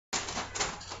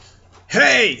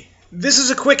Hey, this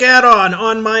is a quick add-on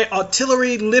on my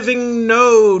artillery living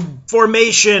node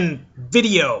formation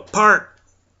video, part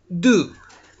 2.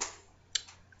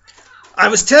 I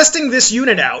was testing this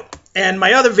unit out, and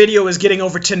my other video is getting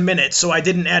over 10 minutes, so I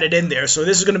didn't add it in there, so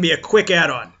this is going to be a quick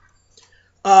add-on.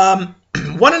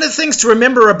 One of the things to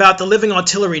remember about the living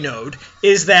artillery node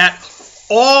is that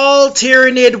all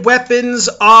Tyranid weapons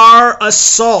are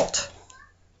assault.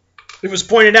 It was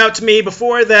pointed out to me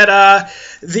before that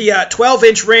the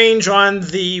 12-inch range on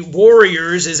the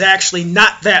warriors is actually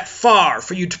not that far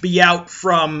for you to be out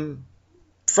from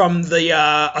the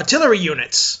artillery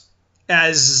units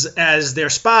as their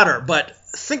spotter. But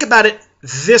think about it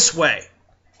this way.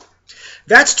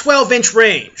 That's 12-inch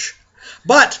range.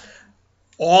 But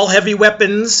all heavy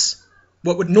weapons,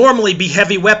 what would normally be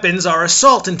heavy weapons, are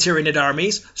assault in Tyranid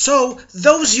armies, so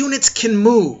those units can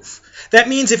move. That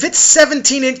means if it's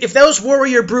if those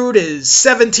warrior brood is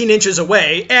 17 inches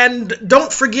away, and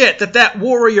don't forget that that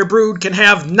warrior brood can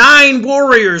have 9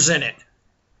 warriors in it,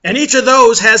 and each of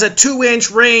those has a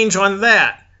 2-inch range on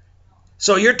that.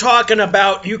 So you're talking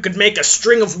about you could make a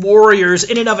string of warriors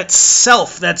in and of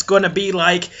itself that's going to be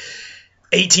like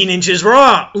 18 inches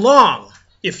long,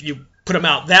 if you put them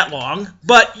out that long.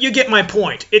 But you get my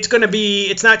point. It's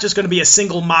not just going to be a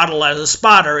single model as a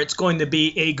spotter, it's going to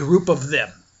be a group of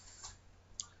them.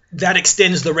 That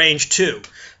extends the range too.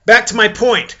 Back to my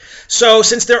point. So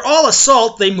since they're all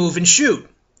assault, they move and shoot.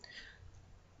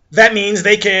 That means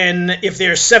they can, if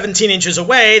they're 17 inches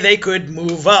away, they could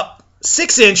move up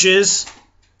 6 inches,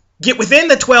 get within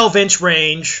the 12-inch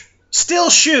range, still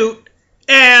shoot,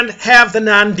 and have the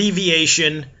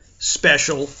non-deviation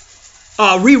special,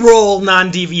 reroll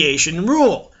non-deviation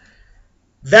rule.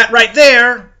 That right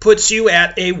there puts you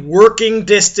at a working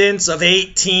distance of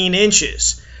 18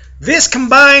 inches. This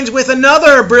combines with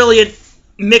another brilliant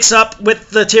mix-up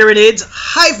with the Tyranids,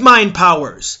 hive mind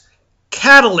powers,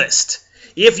 catalyst.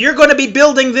 If you're going to be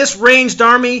building this ranged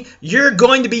army, you're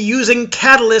going to be using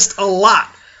catalyst a lot.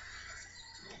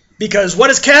 Because what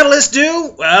does catalyst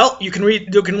do? Well, you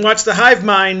can watch the hive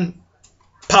mind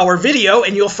power video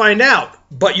and you'll find out.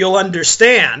 But you'll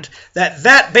understand that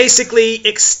that basically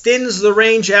extends the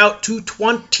range out to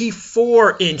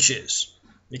 24 inches.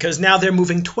 Because now they're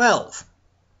moving 12.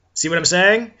 See what I'm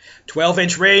saying?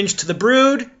 12-inch range to the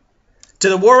brood, to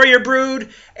the warrior brood,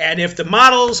 and if the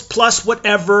models plus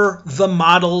whatever the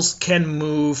models can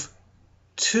move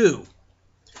to.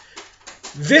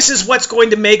 This is what's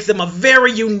going to make them a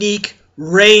very unique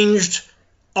ranged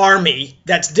army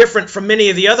that's different from many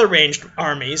of the other ranged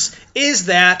armies, is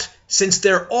that since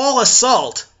they're all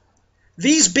assault,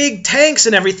 these big tanks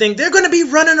and everything, they're going to be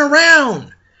running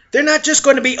around. They're not just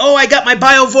going to be, oh, I got my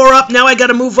biovore up, now I got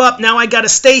to move up, now I got to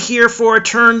stay here for a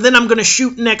turn, then I'm going to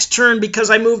shoot next turn because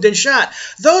I moved and shot.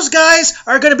 Those guys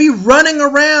are going to be running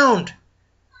around.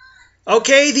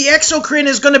 Okay, the exocrine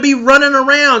is going to be running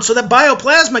around, so the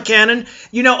bioplasma cannon,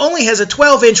 only has a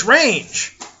 12-inch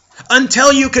range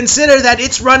until you consider that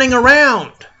it's running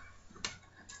around.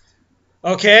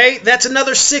 Okay, that's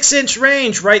another 6-inch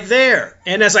range right there.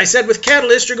 And as I said with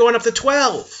Catalyst, you're going up to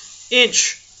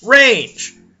 12-inch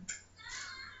range.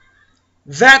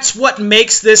 That's what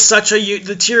makes this the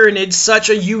Tyranid such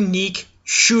a unique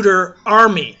shooter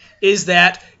army, is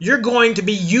that you're going to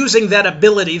be using that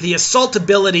ability, the assault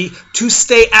ability, to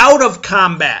stay out of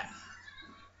combat.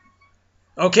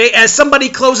 Okay, as somebody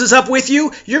closes up with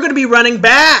you, you're going to be running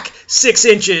back 6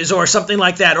 inches or something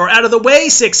like that, or out of the way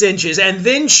 6 inches, and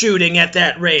then shooting at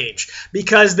that range.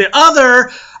 Because the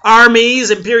other armies,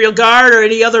 Imperial Guard or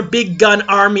any other big gun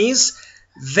armies,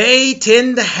 they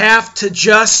tend to have to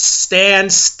just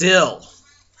stand still.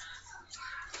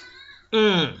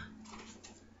 Now,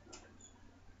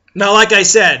 like I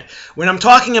said, when I'm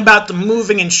talking about the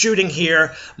moving and shooting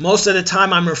here, most of the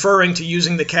time I'm referring to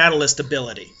using the catalyst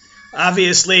ability.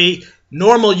 Obviously,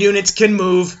 normal units can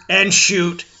move and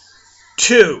shoot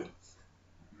too.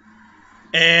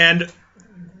 And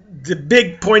the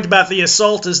big point about the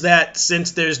assault is that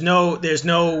since there's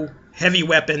no heavy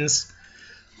weapons,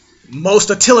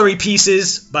 most artillery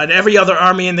pieces, but every other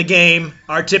army in the game,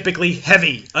 are typically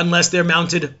heavy unless they're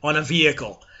mounted on a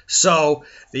vehicle. So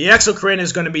the exocrine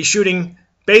is going to be shooting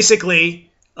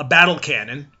basically a battle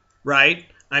cannon, right?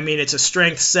 I mean, it's a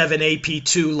strength 7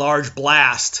 AP2 large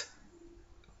blast,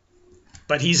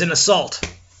 but he's an assault.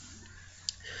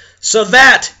 So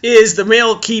that is the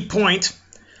real key point.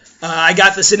 I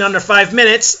got this in under 5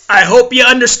 minutes. I hope you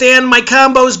understand my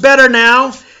combos better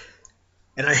now.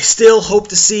 And I still hope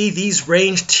to see these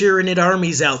ranged Tyranid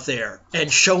armies out there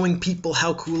and showing people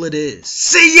how cool it is.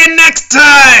 See you next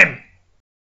time!